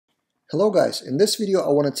Hello guys, in this video I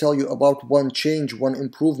want to tell you about one change, one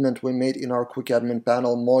improvement we made in our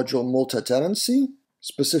QuickAdminPanel module multi-tenancy,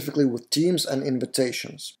 specifically with teams and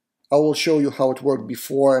invitations. I will show you how it worked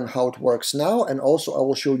before and how it works now, and also I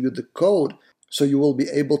will show you the code so you will be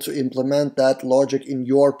able to implement that logic in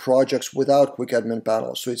your projects without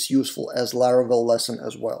QuickAdminPanel, so it's useful as Laravel lesson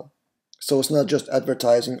as well. So it's not just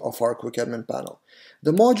advertising of our QuickAdminPanel.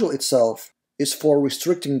 The module itself is for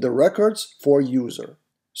restricting the records for user.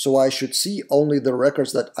 So I should see only the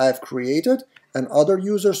records that I've created, and other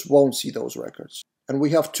users won't see those records. And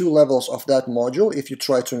we have two levels of that module. If you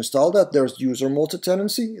try to install that, there's user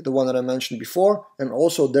multi-tenancy, the one that I mentioned before, and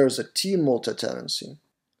also there's a team multi-tenancy.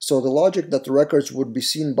 So the logic that the records would be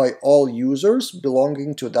seen by all users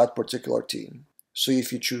belonging to that particular team. So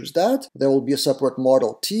if you choose that, there will be a separate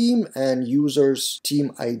model team and users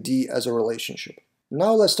team ID as a relationship.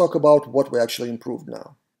 Now let's talk about what we actually improved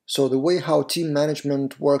now. So the way how team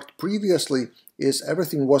management worked previously is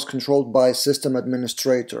everything was controlled by system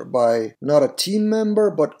administrator, by not a team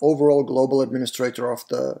member, but overall global administrator of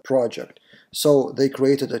the project. So they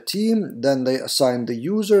created a team, then they assigned the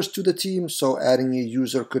users to the team, so adding a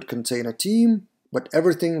user could contain a team, but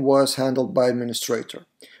everything was handled by administrator.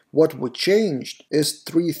 What we changed is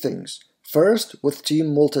three things. First, with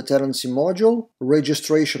team multi-tenancy module,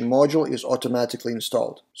 registration module is automatically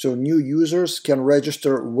installed, so new users can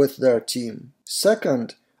register with their team.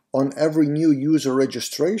 Second, on every new user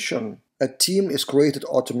registration, a team is created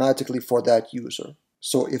automatically for that user.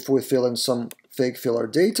 So if we fill in some fake filler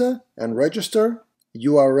data and register,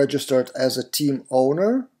 you are registered as a team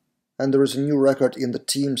owner, and there is a new record in the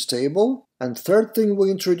teams table. And third thing we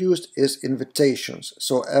introduced is invitations.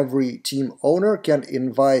 So every team owner can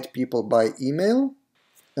invite people by email.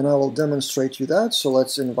 And I will demonstrate you that. So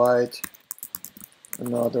let's invite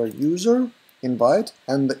another user, invite,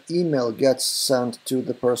 and the email gets sent to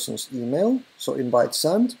the person's email. So invite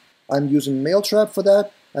sent. I'm using Mailtrap for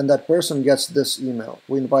that, and that person gets this email.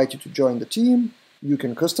 We invite you to join the team. You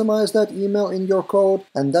can customize that email in your code,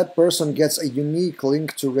 and that person gets a unique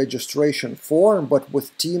link to registration form, but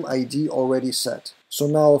with team ID already set. So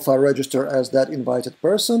now if I register as that invited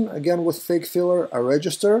person, again with fake filler, I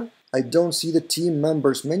register. I don't see the team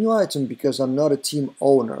members menu item because I'm not a team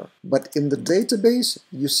owner. But in the database,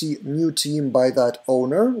 you see new team by that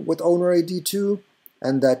owner with owner ID 2,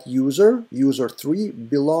 and that user, user 3,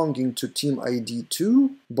 belonging to team ID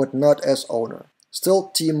 2, but not as owner. Still,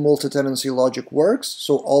 team multi-tenancy logic works,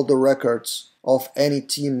 so all the records of any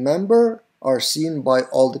team member are seen by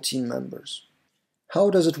all the team members. How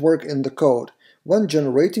does it work in the code? When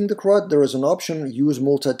generating the CRUD, there is an option use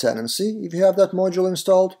multi-tenancy if you have that module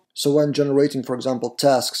installed. So when generating, for example,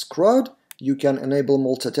 tasks CRUD, you can enable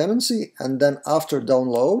multi-tenancy, and then after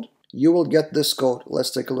download, you will get this code.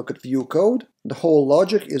 Let's take a look at view code. The whole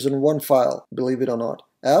logic is in one file, believe it or not.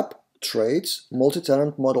 App, traits,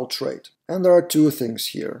 multi-tenant model trait. And there are two things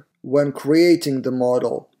here. When creating the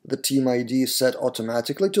model, the team ID is set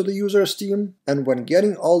automatically to the user's team, and when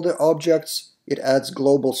getting all the objects, it adds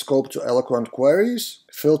global scope to eloquent queries,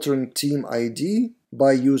 filtering team ID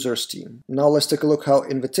by user's team. Now let's take a look how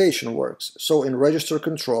invitation works. So in register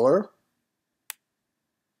controller,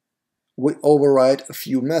 we override a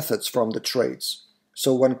few methods from the traits.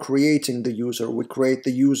 So when creating the user, we create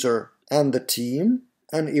the user and the team,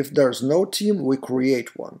 and if there's no team, we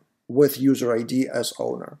create one with user ID as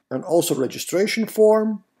owner. And also registration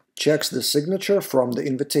form checks the signature from the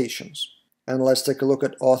invitations. And let's take a look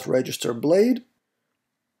at auth register blade.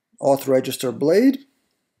 Auth register blade,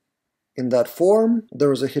 in that form,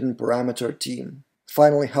 there is a hidden parameter team.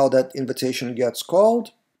 Finally, how that invitation gets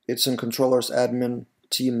called, it's in controller's admin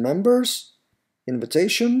team members,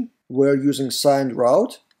 invitation, we're using signed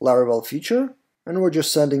route, Laravel feature, and we're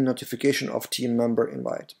just sending notification of team member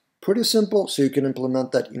invite. Pretty simple, so you can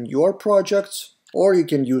implement that in your projects, or you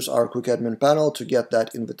can use our QuickAdminPanel to get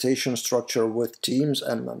that invitation structure with teams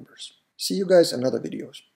and members. See you guys in other videos.